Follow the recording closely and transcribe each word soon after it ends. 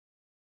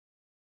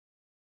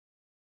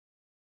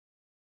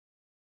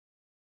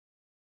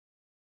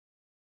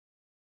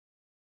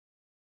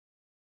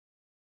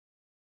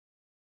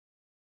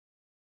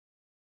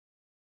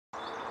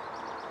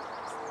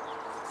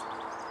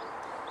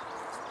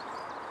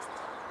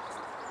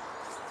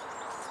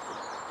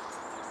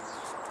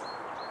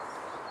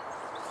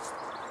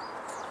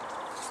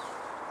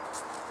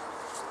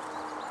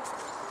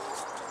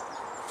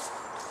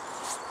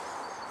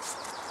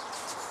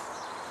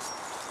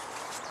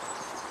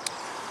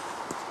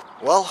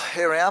Well,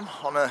 here I am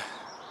on a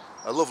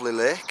lovely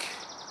lake.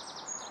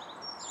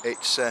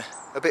 It's a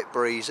bit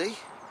breezy,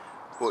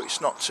 but it's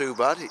not too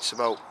bad. It's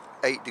about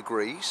 8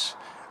 degrees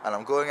and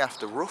I'm going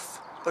after rough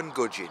and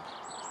gudgeon.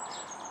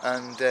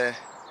 And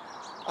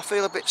I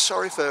feel a bit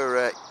sorry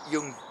for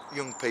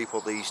young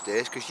people these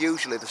days, because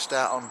usually they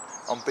start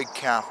on big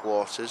carp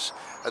waters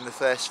and the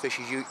first fish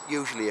is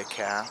usually a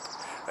carp,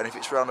 and if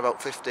it's around about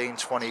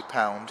 15-20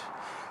 pound,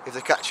 if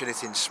they catch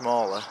anything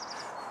smaller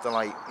they're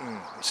like,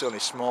 it's only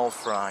small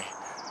fry,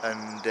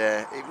 and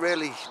it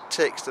really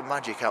takes the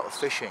magic out of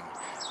fishing.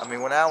 I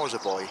mean, when I was a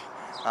boy,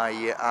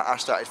 I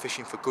started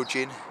fishing for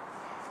gudgeon.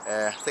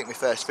 I think my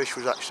first fish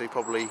was actually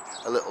probably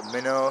a little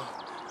minnow,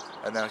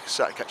 and then I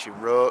started catching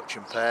roach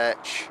and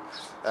perch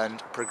and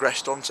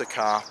progressed on to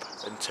carp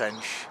and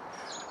tench.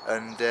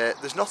 And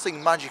there's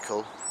nothing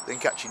magical than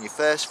catching your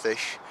first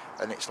fish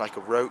and it's like a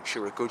roach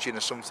or a gudgeon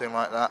or something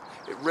like that.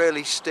 It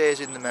really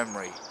stays in the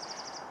memory.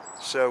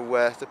 So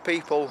the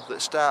people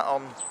that start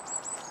on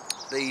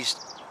these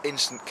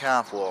instant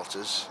carp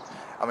waters,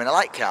 I mean, I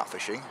like carp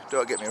fishing,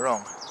 don't get me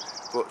wrong,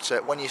 but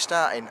when you're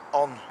starting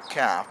on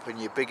carp and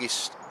your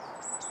biggest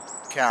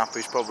carp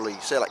is probably,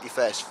 say like your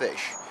first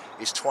fish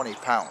is 20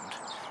 pound,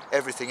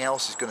 everything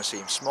else is going to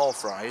seem small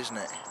fry, isn't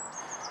it?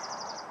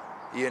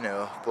 You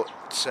know, but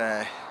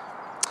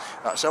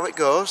that's how it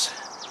goes,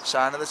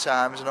 sign of the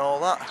times and all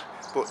that.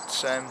 But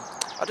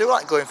I do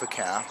like going for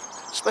carp,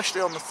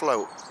 especially on the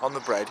float, on the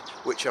bread,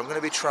 which I'm going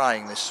to be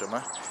trying this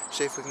summer.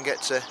 See if we can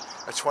get to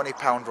a 20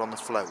 pounder on the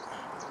float.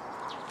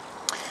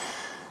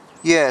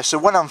 Yeah, so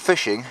when I'm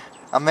fishing,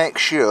 I make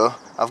sure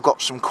I've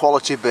got some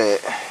quality bait.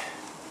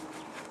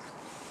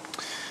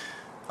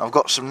 I've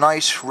got some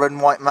nice red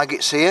and white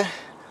maggots here,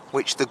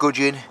 which the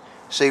gudgeon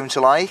seem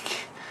to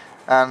like,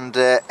 and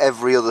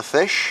every other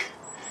fish.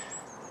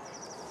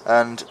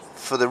 And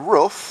for the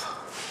rough,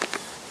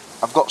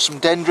 I've got some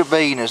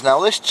dendrobinas.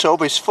 Now this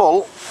tub is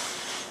full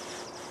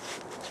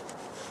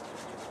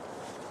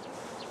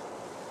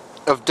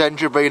of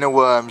dendrobina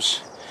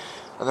worms,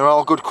 and they're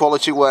all good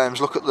quality worms.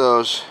 Look at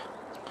those.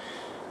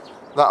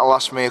 That'll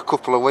last me a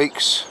couple of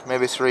weeks,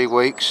 maybe 3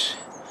 weeks.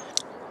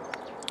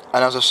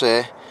 And as I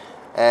say,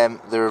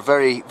 they're a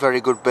very,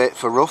 very good bait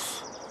for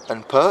rough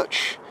and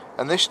perch.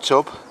 And this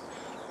tub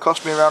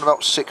cost me around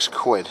about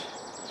 £6,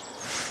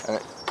 and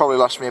it probably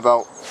lasts me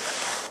about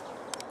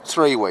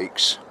 3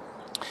 weeks.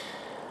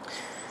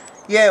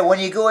 Yeah, when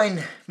you're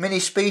going mini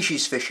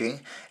species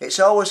fishing, it's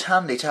always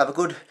handy to have a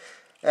good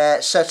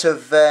set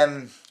of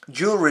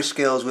jewellery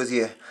skills with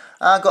you.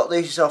 I got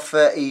these off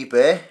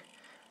eBay.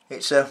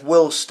 It's a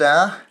Will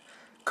Star,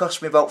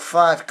 cost me about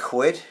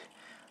 £5,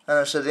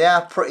 and so they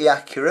are pretty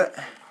accurate,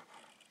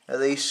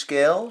 these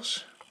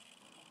scales.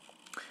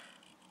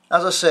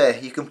 As I say,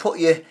 you can put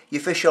your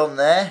fish on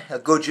there, a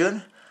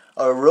gudgeon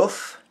or a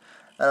rough,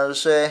 and as I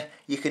say,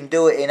 you can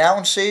do it in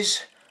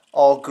ounces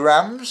or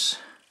grams.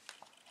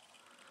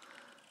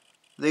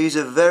 These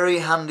are very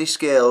handy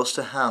scales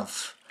to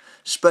have,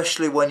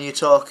 especially when you're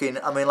talking,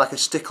 I mean, like a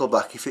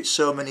stickleback. If it's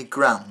so many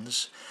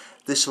grams,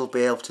 this will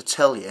be able to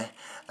tell you,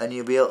 and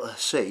you'll be able to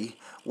see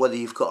whether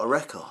you've got a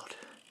record.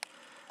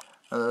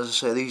 And as I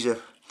say, these are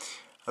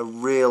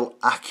real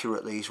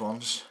accurate, these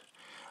ones.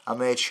 I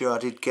made sure I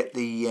did get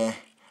the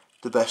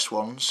best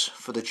ones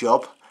for the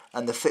job,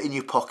 and they fit in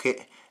your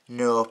pocket,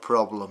 no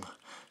problem.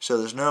 So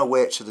there's no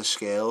weight to the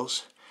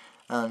scales,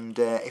 and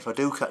if I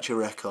do catch a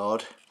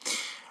record,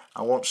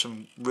 I want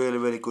some really,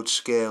 really good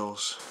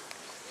scales.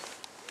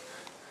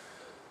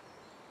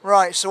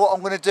 Right, so what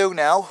I'm going to do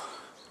now,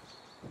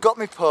 got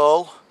my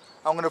pole,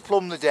 I'm going to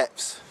plumb the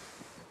depth.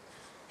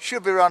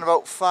 Should be around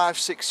about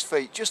 5-6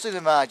 feet, just in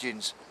the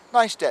margins.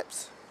 Nice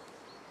depth.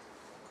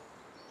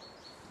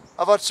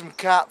 I've had some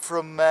carp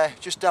from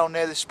just down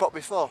near this spot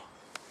before.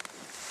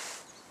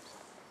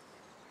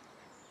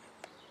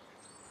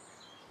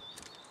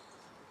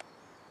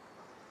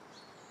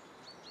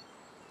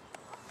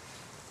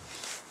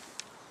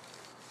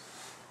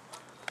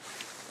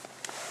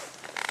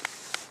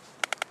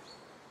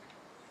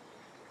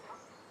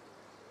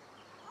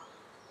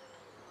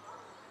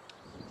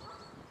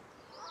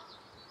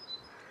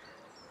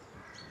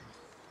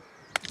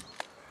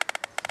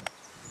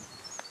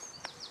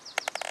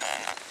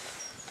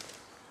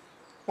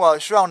 Well,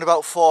 it's around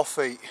about 4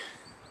 feet.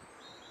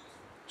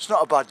 It's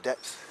not a bad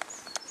depth.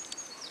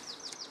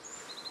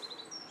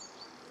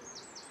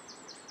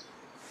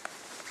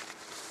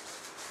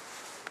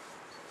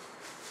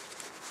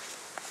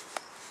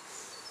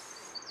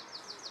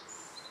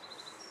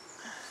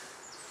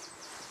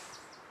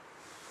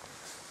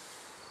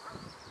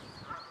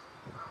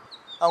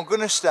 I'm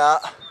going to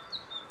start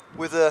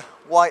with a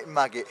white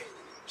maggot.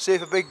 See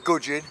if a big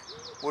gudgeon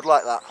would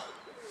like that.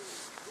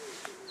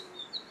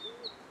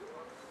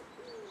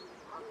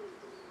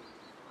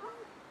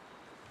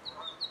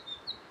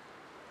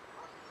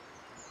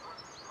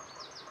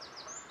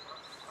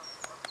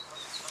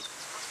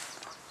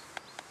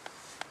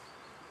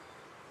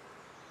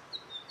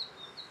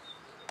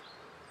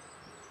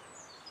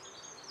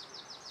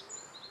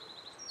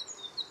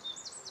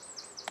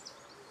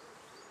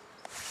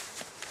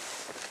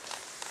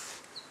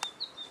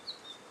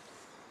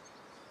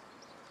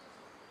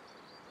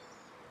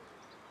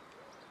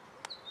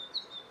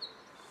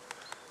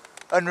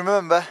 And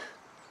remember,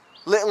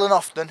 little and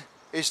often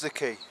is the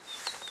key.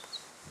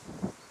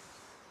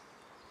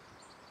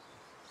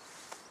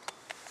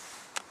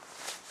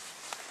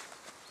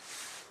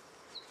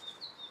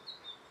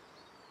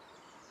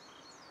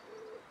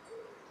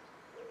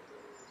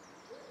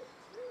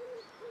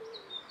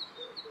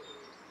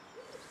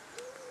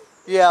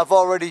 Yeah, I've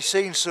already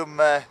seen some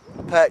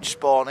perch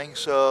spawning,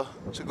 so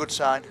it's a good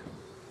sign.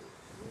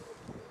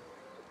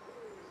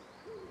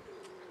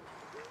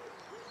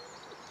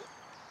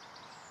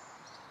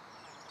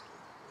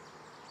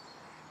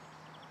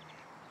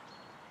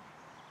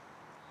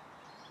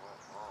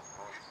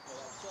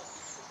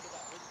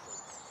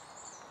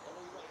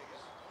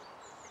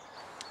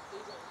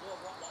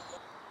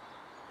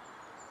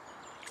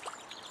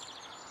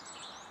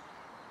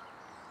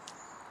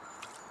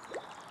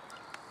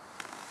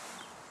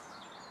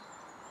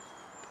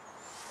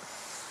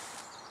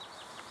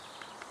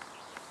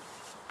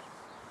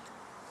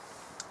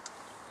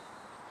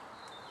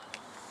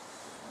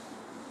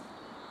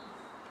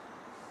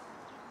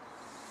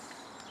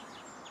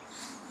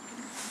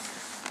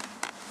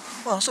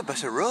 Well, that's a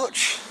better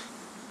roach.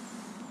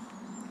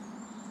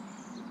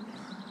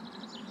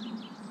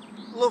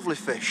 Lovely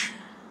fish.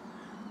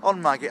 On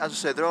maggot, as I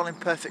say, they're all in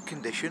perfect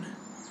condition.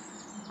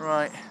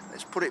 Right,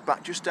 let's put it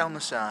back just down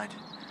the side.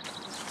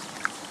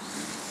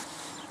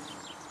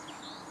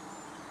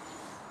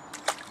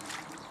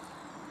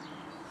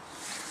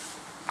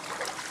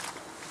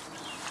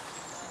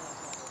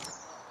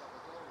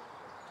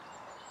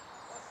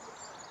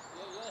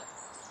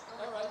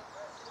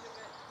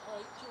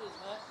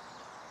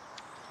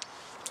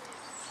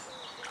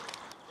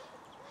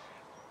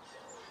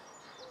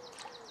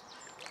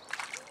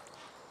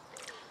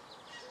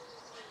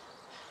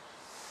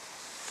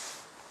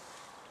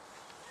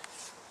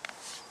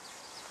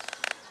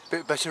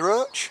 Bit better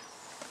roach.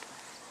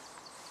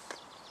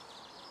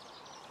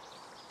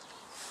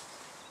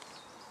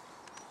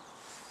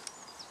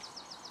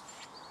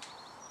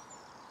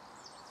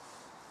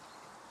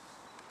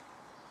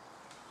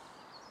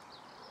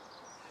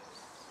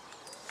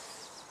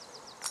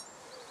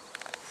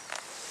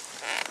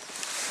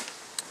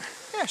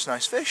 Yeah, it's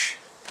nice fish.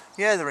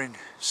 Yeah, they're in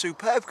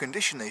superb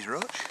condition, these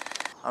roach.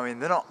 I mean,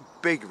 they're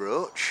not big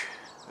roach,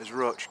 as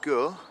roach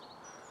go,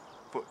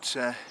 but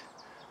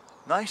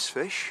nice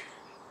fish.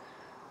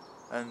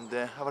 And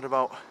I've had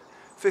about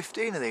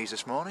 15 of these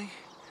this morning.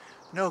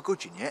 No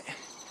gudgeon yet,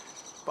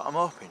 but I'm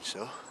hoping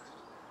so.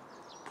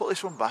 Put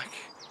this one back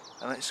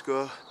and let's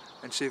go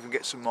and see if we can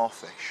get some more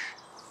fish.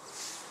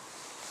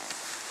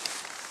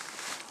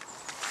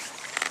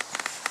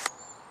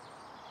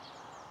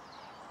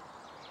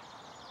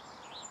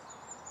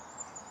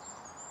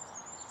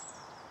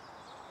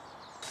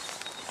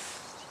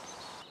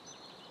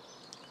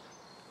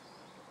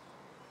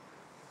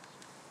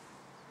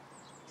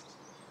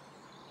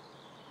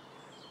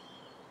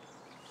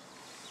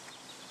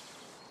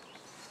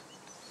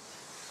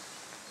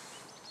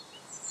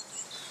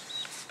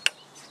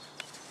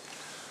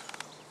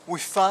 We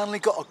finally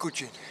got a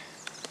gudgeon.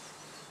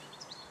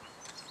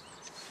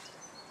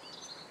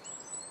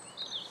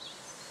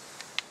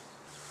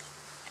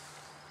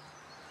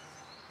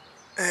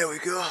 There we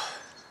go.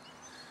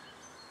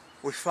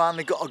 We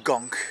finally got a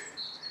gonk,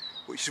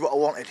 which is what I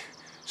wanted.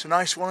 It's a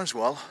nice one as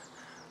well.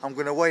 I'm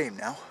going to weigh him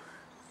now.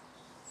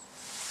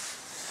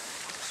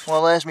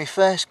 Well, there's my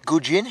first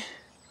gudgeon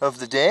of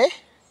the day,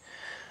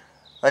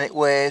 and it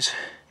weighs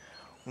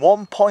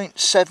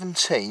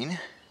 1.17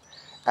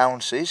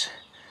 ounces.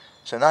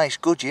 It's a nice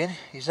gudgeon,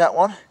 is that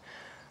one.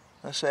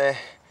 I say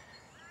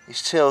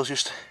his tail's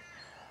just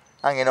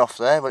hanging off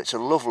there, but it's a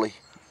lovely,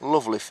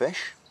 lovely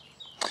fish.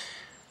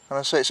 And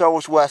I say it's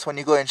always worth, when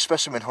you go in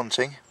specimen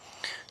hunting,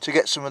 to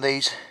get some of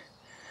these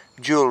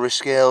jewellery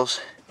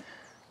scales,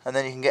 and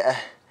then you can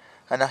get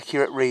an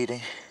accurate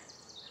reading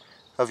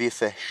of your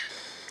fish.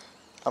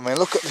 I mean,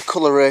 look at the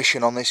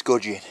coloration on this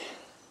gudgeon.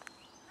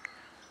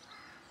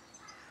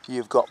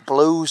 You've got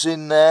blues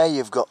in there,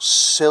 you've got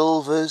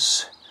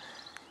silvers,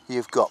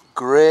 you've got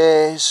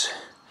greys,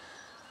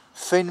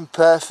 fin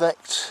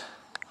perfect.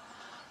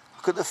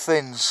 Look at the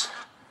fins,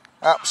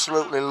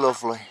 absolutely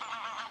lovely.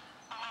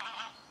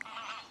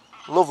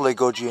 Lovely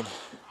gudgeon.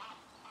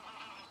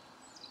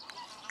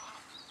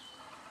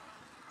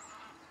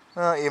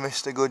 Aren't you,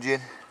 Mr.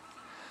 Gudgeon?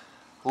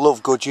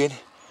 Love gudgeon.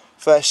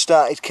 First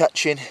started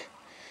catching,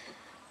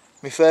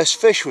 my first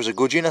fish was a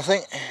gudgeon, I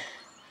think,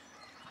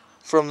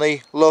 from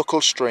the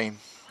local stream.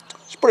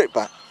 Let's put it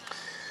back.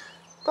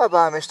 Bye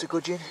bye, Mr.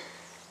 Gudgeon.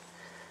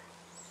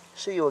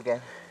 See you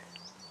again.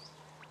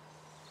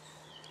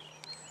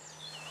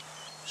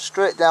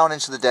 Straight down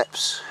into the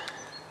depths.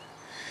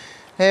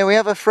 Here we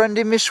have a friend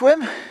in my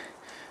swim.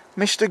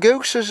 Mr.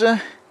 Goose has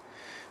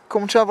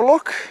come to have a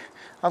look.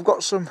 I've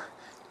got some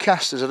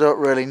casters I don't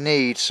really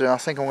need, so I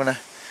think I'm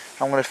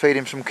gonna feed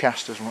him some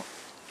casters. Look.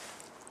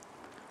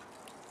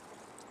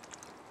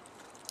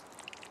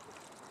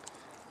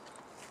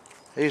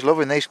 He's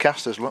loving these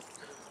casters, look.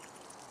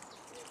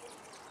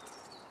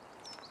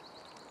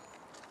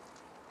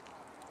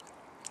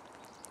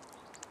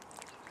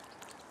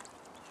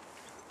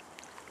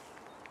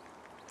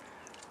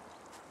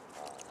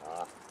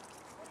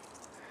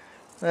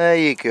 There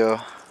you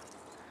go.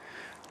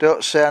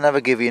 Don't say I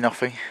never give you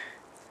nothing.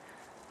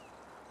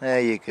 There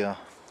you go.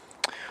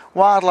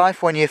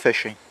 Wildlife when you're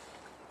fishing.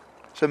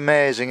 It's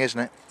amazing, isn't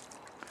it?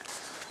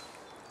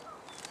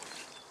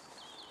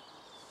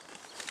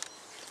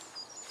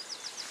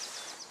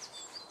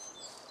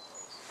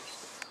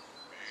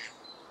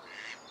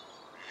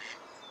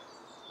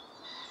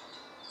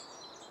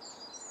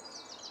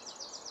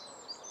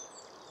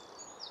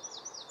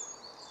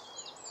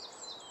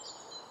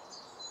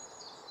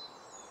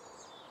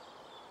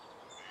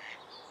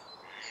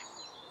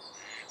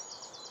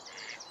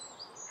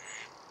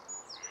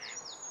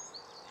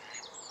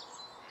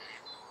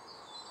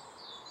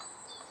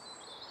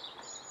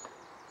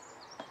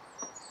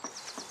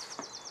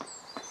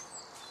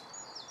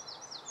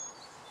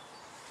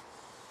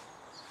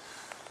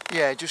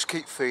 Yeah, just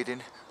keep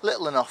feeding,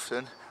 little and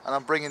often, and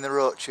I'm bringing the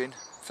roach in.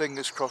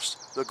 Fingers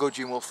crossed the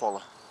gudgeon will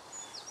follow.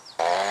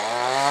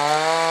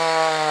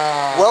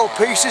 Well,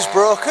 piece is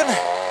broken.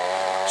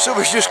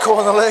 Somebody's just come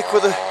on the lake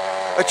with a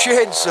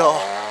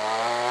chainsaw,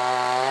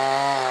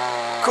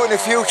 cutting a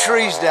few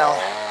trees down.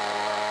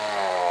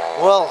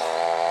 Well,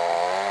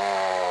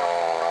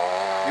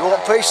 you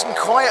want peace and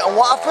quiet, and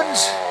what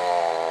happens?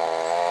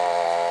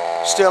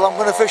 Still, I'm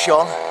going to fish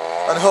on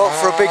and hope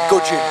for a big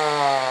gudgeon.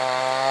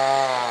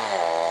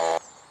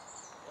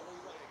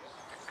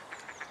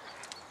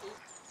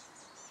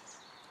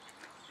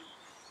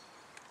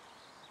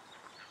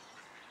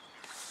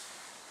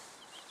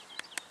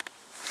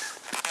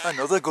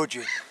 Another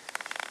gudgeon.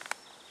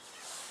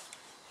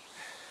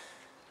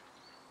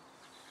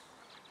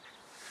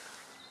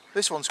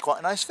 This one's quite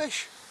a nice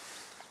fish.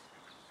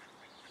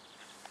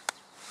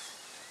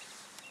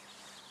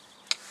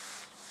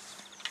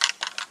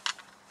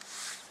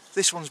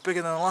 This one's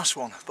bigger than the last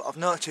one, but I've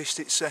noticed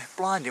it's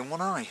blind in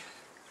one eye.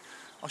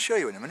 I'll show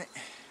you in a minute.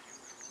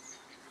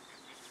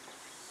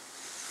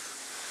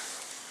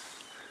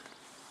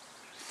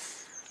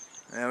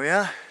 There we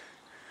are.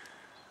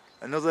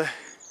 Another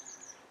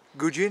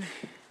gudgeon.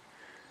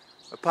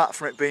 Apart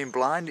from it being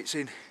blind, it's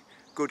in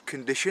good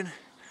condition.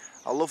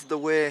 I love the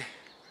way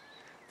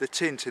the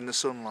tint in the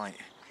sunlight.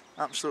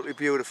 Absolutely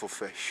beautiful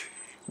fish.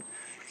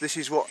 This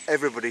is what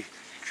everybody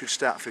should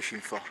start fishing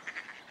for.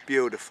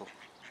 Beautiful.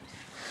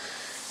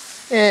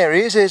 Here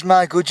he is, here's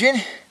my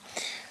gudgeon.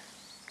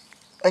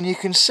 And you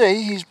can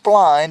see he's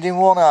blind in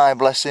one eye,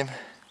 bless him.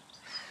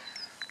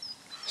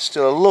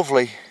 Still a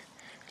lovely,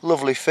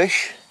 lovely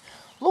fish.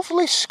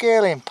 Lovely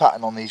scaling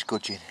pattern on these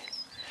gudgeon.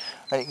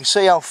 And you can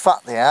see how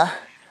fat they are.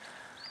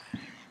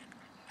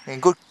 In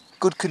good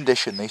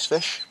condition, these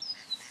fish.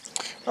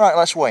 Right,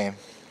 let's weigh him.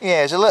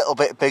 Yeah, he's a little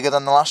bit bigger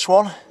than the last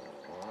one.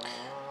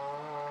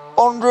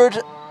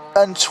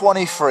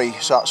 123,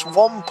 so that's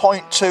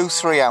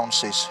 1.23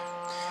 ounces.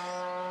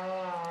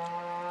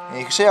 And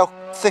you can see how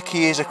thick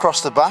he is across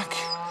the back.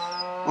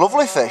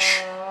 Lovely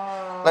fish.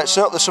 Let's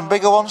hope there's some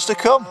bigger ones to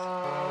come.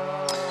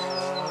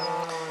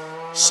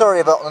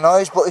 Sorry about the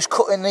noise, but he's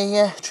cutting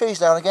the trees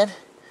down again.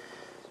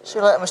 See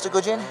you later, Mr.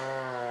 Gudgeon.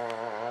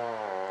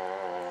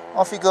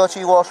 Off you go to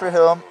your watery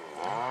home.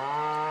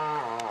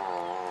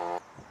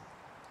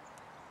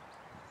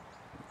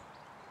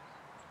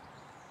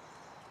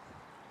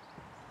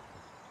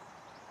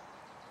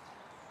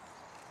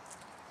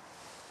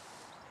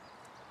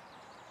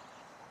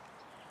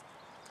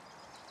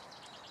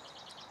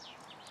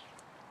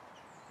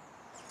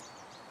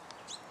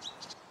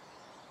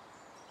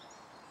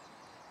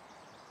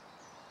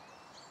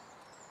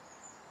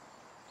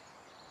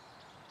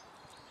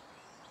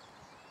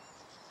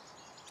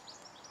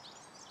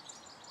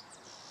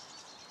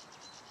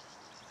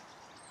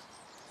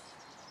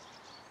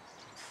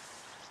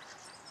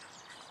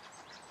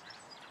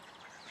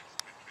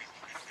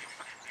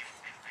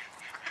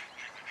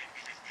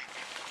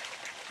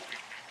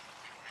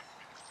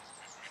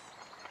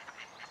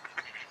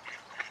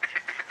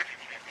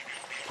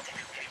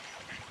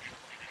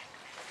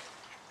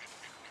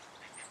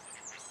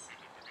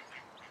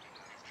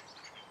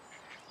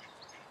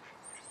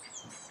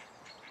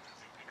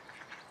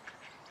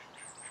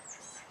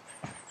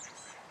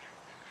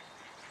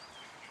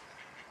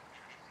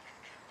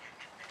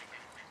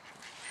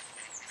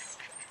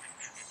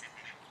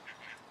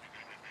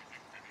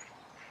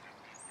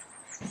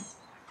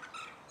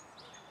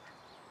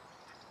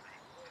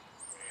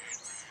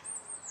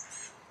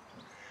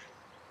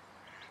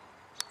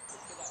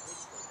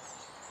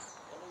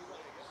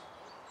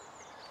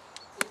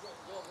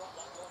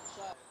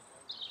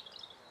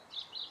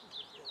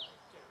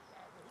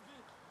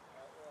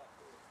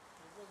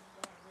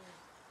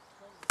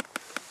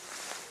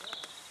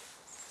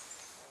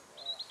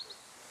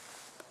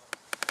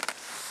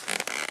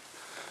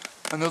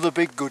 Another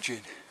big gudgeon.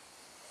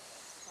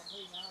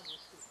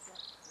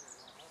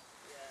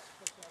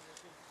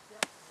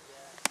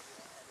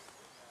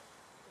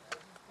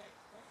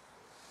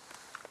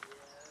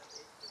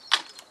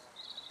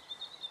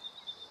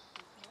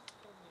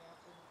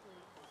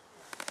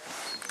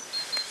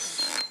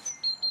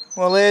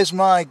 Well, here's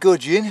my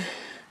gudgeon.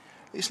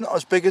 It's not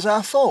as big as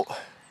I thought.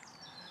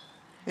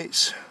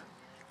 It's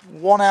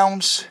 1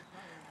 ounce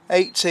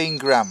 18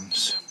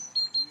 grams.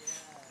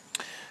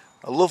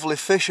 A lovely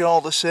fish all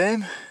the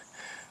same.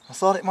 I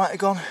thought it might have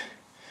gone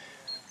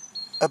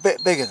a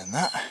bit bigger than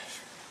that.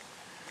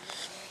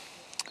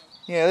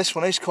 Yeah, this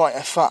one is quite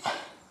a fat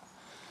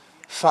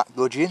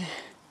gudgeon.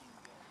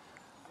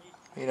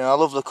 You know, I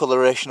love the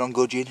coloration on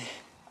gudgeon.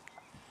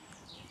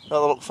 They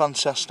look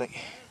fantastic.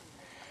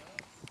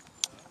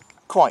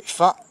 Quite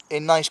fat,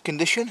 in nice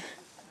condition.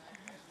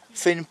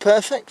 Fin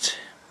perfect.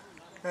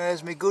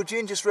 There's my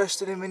gudgeon just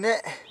resting in my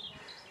net.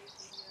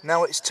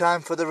 Now it's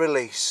time for the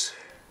release.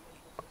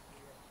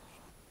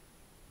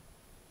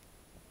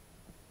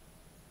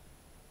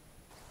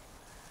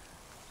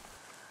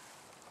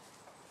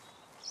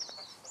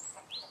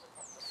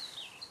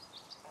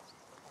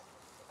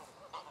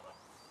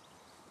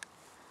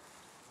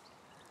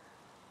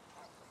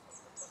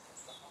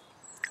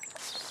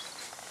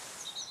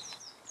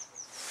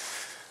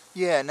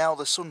 Yeah, now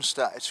the sun's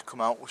started to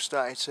come out, we're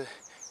starting to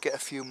get a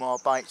few more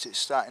bites. It's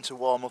starting to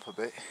warm up a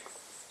bit,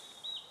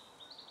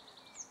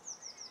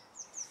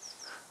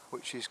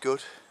 which is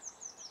good.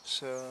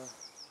 So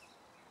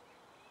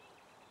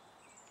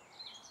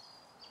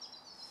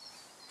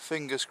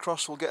fingers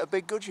crossed we'll get a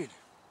big gudgeon,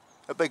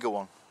 a bigger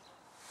one.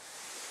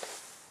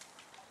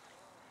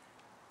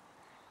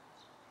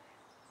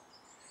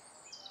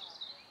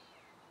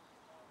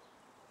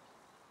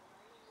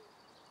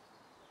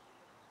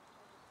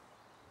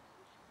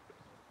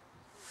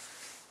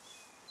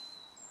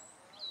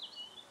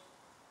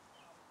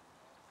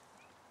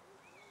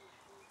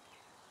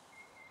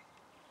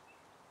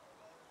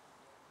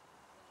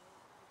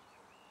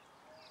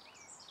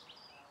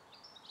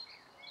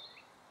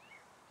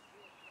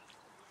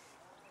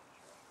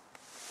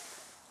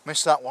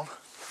 Missed that one.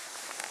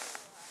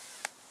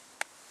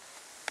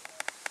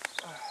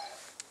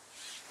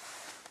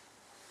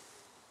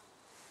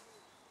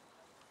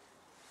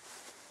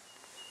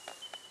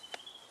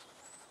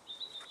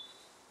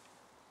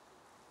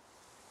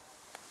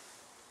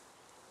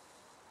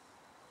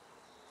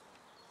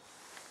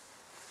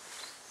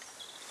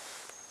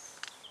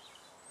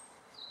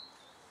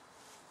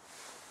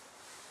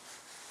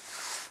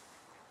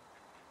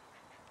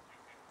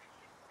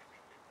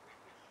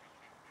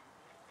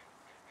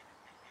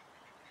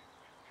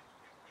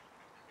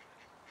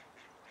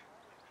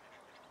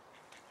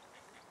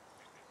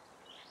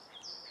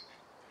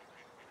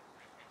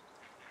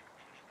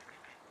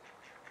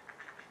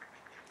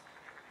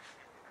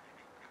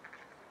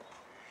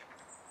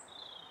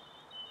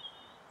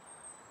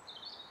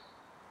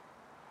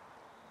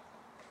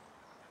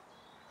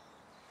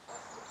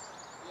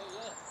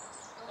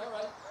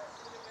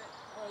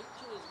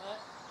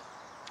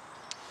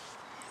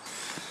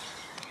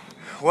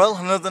 Well,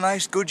 another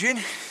nice gudgeon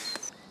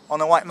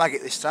on a white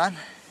maggot this time.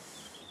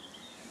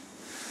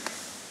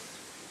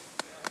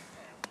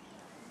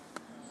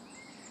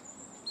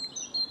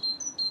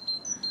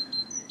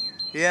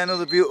 Yeah,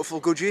 another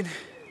beautiful gudgeon.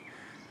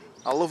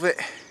 I love it,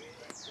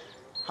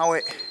 how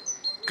it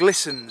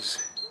glistens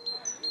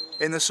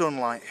in the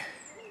sunlight.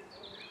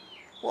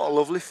 What a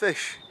lovely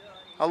fish.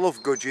 I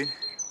love gudgeon.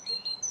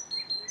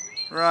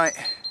 Right,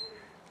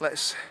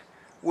 let's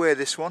weigh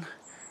this one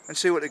and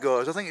see what it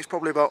goes. I think it's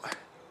probably about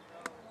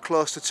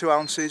close to 2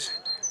 ounces,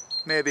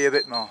 maybe a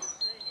bit more.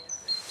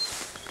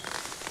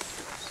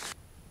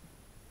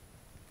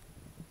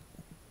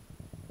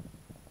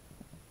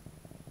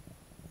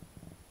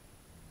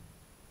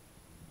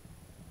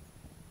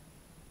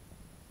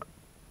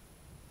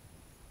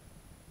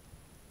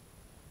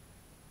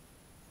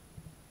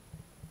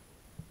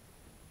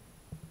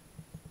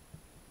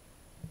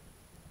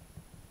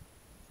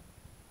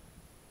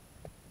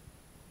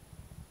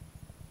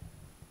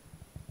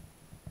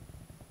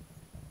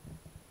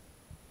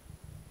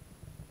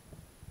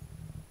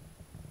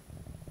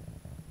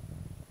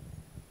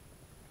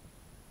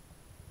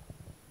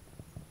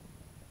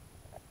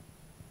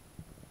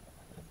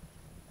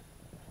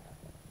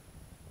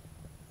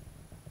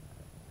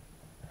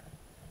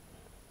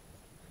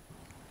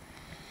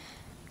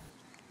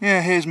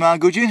 Yeah, here's my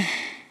gudgeon.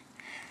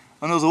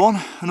 Another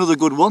one, another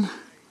good one.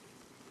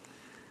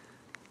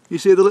 You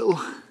see the little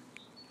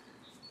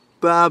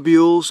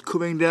barbules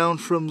coming down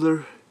from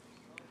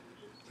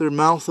their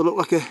mouth. They look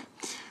like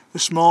a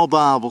small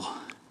barbel.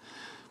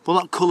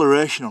 But that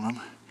coloration on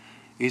them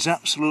is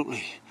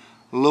absolutely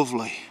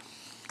lovely.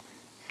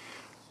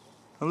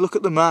 And look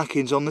at the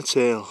markings on the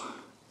tail.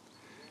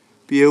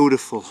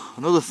 Beautiful.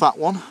 Another fat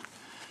one.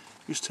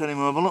 Just turn him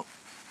over, look.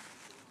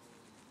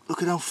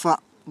 Look at how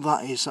fat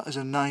that is. That is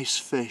a nice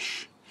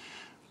fish.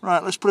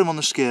 Right, let's put him on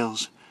the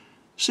scales.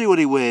 See what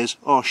he weighs,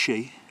 or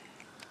she.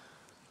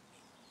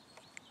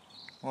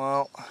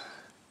 Well,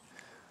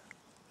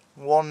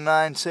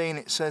 119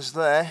 it says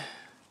there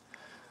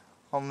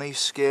on these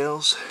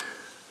scales.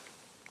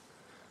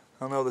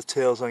 I know the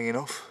tail's hanging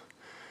off.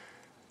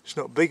 It's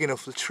not big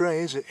enough for the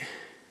tray, is it?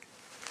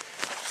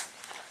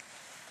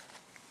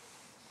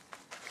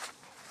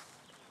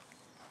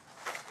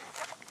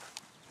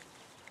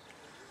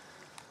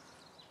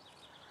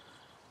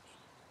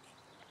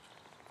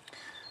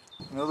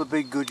 Another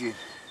big gudgeon.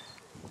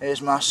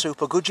 Here's my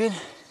super gudgeon.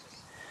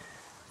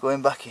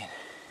 going back in.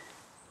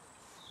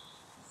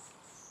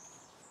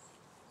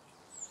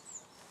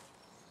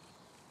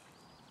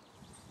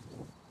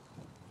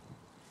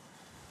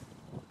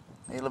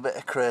 Need a bit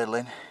of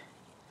cradling.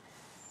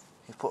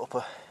 You put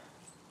up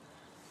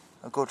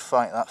a good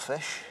fight, that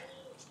fish.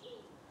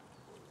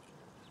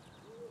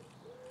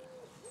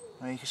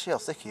 I mean, you can see how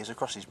thick he is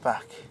across his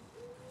back.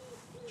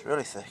 It's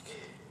really thick.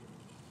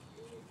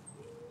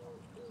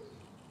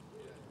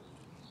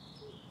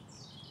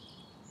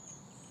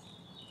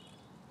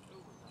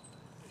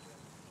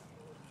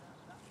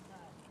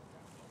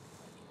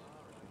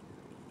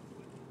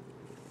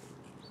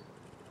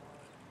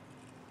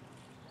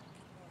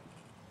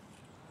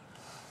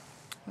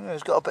 Yeah,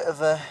 he's got a bit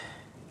of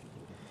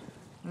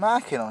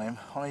marking on him,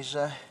 on his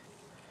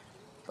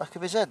back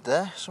of his head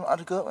there. Something had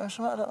to go up with him,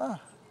 something, I don't know.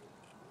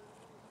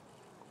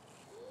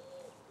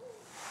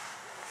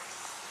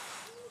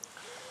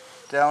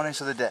 Down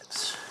into the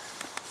depths.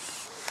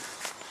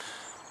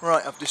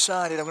 Right, I've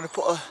decided I'm going to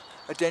put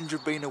a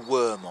dendrobina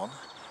worm on,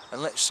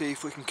 and let's see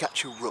if we can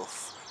catch a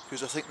rough,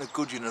 because I think the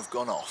gudgeon have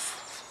gone off.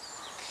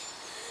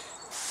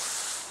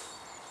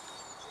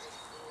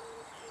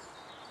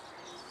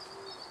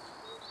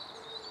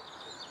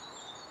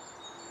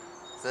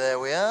 There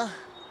we are.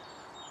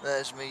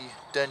 There's me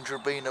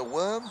dendrobina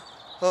worm,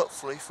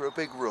 hopefully for a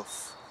big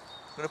rough.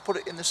 I'm going to put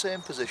it in the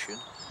same position,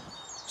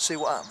 see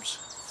what happens.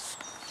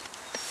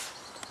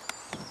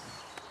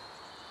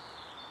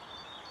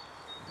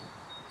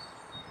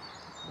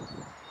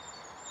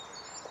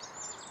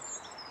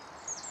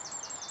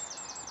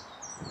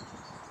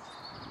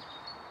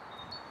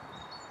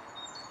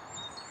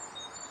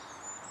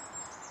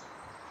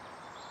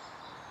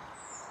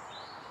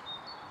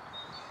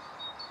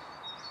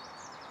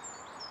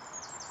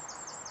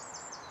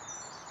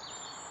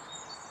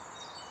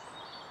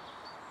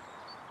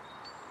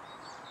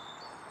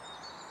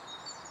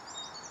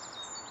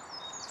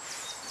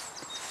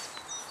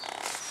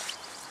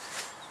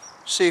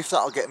 See if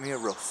that'll get me a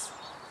rough.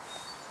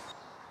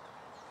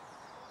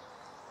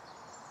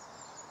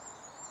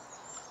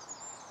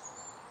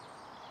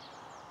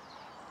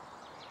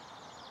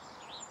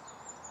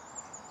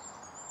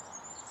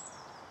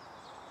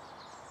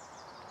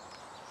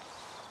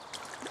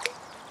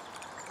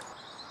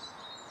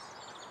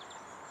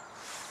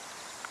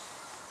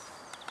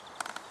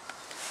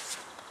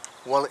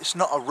 Well, it's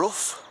not a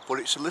rough, but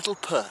it's a little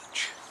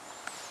perch.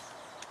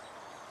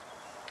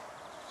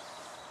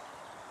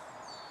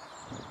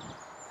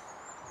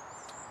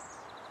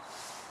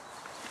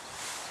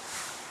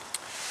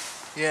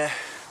 Yeah,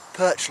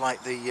 perch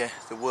like the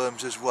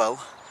worms as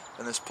well,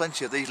 and there's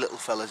plenty of these little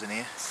fellas in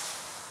here.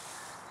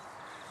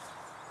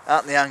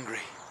 Aren't they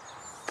angry?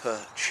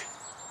 Perch.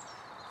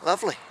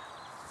 Lovely.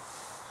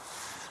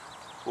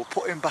 We'll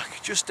put him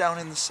back just down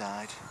in the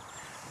side,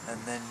 and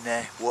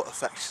then what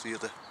affects the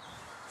other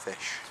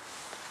fish.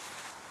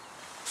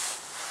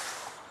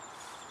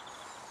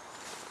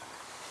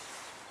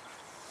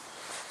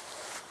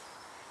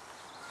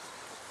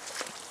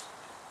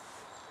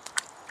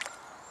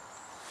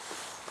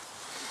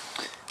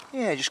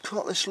 Yeah, just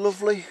caught this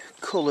lovely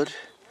coloured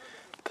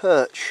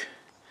perch,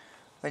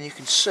 and you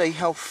can see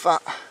how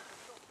fat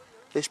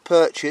this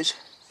perch is.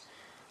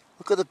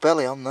 Look at the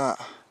belly on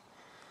that.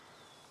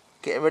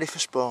 Getting ready for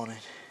spawning.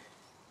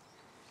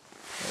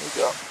 There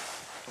we go.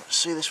 Let's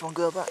see this one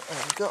go back. There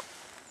we go.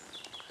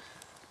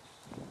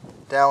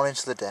 Down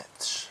into the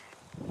depths.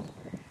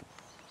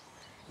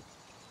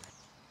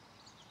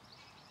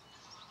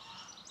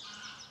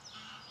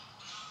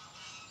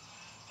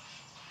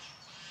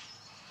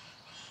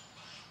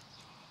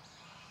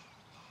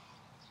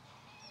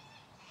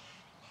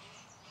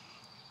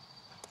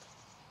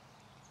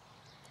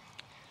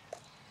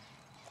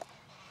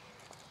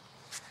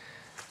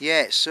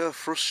 Yeah, it's so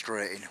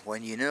frustrating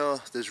when you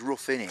know there's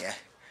rough in here,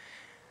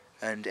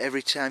 and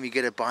every time you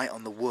get a bite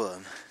on the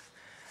worm,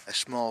 a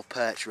small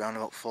perch around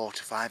about 4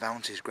 to 5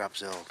 ounces grabs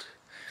hold.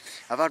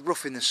 I've had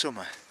rough in the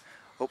summer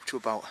up to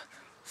about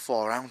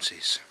 4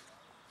 ounces,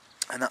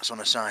 and that's on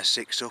a size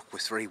 6 hook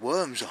with 3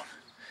 worms on.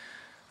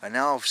 And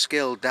now I've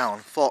scaled down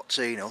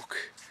 14 hook,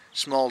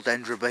 small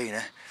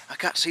dendrobina. I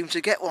can't seem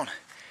to get one.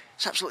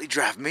 It's absolutely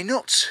driving me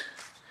nuts.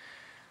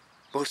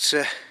 But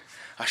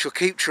I shall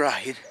keep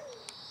trying.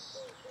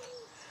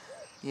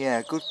 Yeah,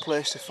 a good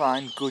place to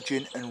find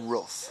gudgeon and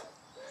rough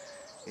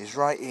is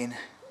right in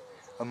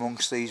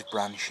amongst these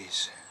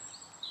branches.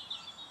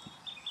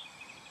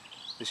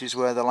 This is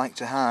where they like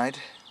to hide,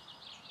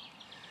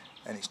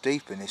 and it's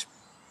deep in this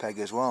peg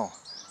as well.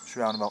 It's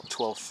around about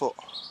 12 foot.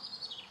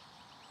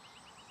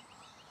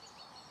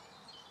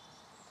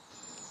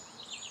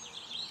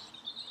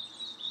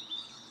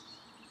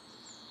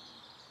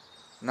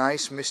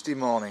 Nice misty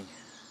morning.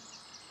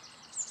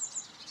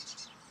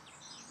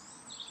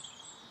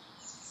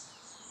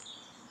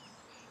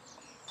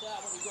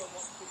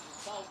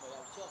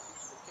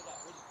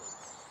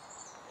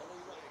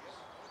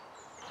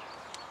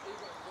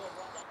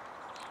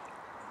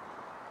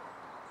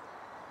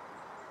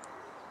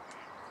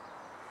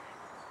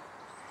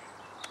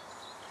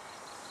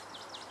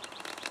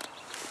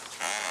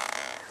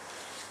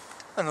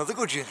 Another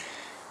gudgeon.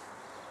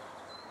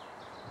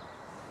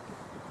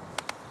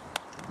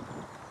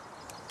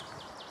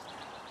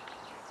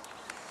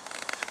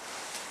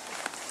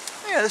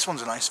 Yeah, this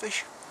one's a nice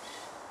fish.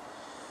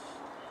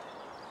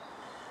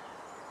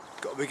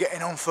 Got to be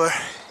getting on for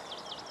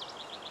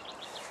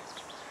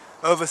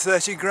over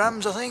 30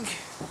 grams, I think.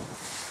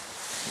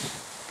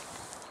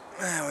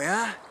 There we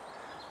are.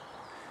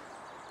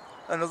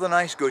 Another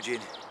nice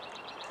gudgeon.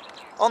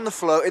 On the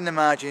float, in the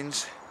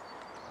margins,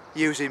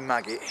 using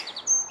maggot.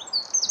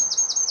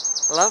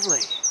 Lovely.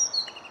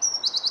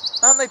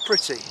 Aren't they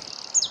pretty?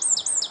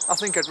 I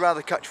think I'd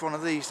rather catch one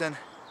of these than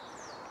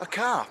a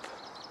carp.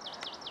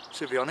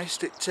 To be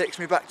honest, it takes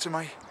me back to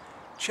my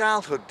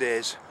childhood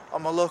days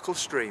on my local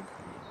stream.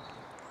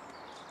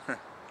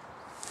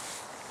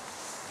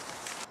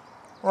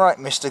 Right,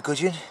 Mr.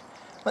 Gudgeon,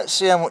 let's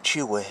see how much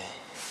you weigh.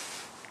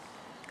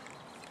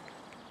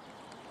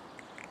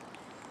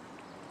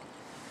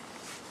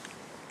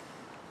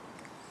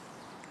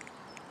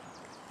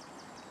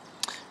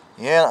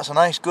 Yeah, that's a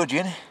nice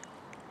gudgeon.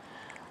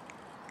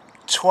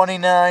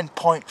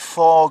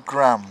 29.4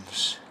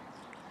 grams.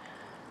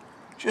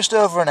 Just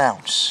over an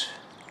ounce.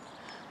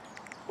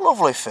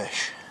 Lovely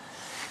fish.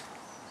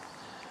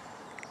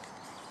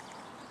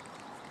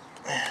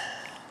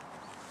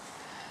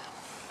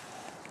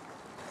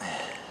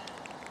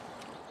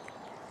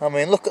 I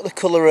mean, look at the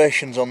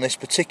colorations on this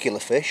particular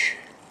fish.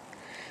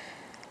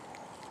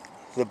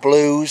 The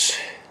blues,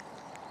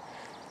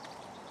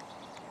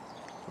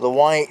 the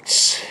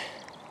whites,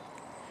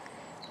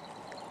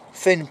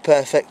 fin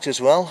perfect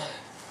as well.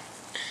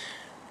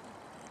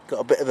 Got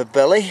a bit of a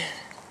belly.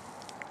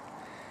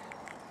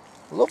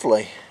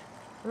 Lovely.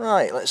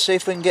 Right, let's see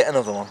if we can get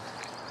another one.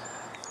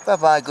 Bye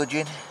bye,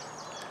 Gudgeon.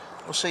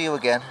 We'll see you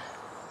again.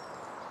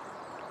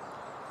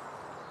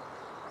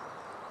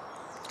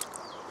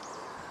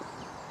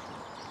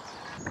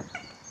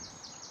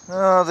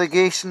 Oh, the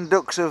geese and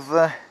ducks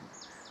have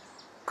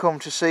come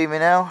to see me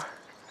now.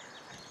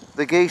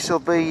 The geese will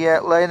be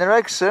laying their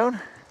eggs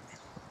soon.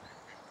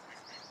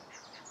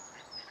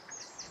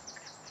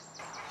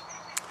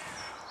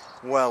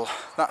 Well,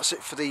 that's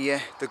it for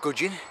the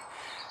gudgeon.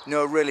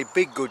 No really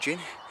big gudgeon,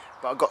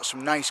 but I got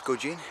some nice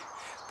gudgeon.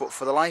 But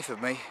for the life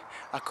of me,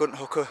 I couldn't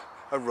hook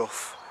a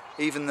rough,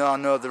 even though I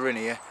know they're in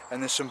here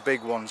and there's some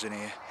big ones in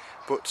here.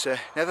 But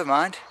never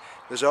mind,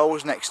 there's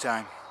always next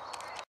time.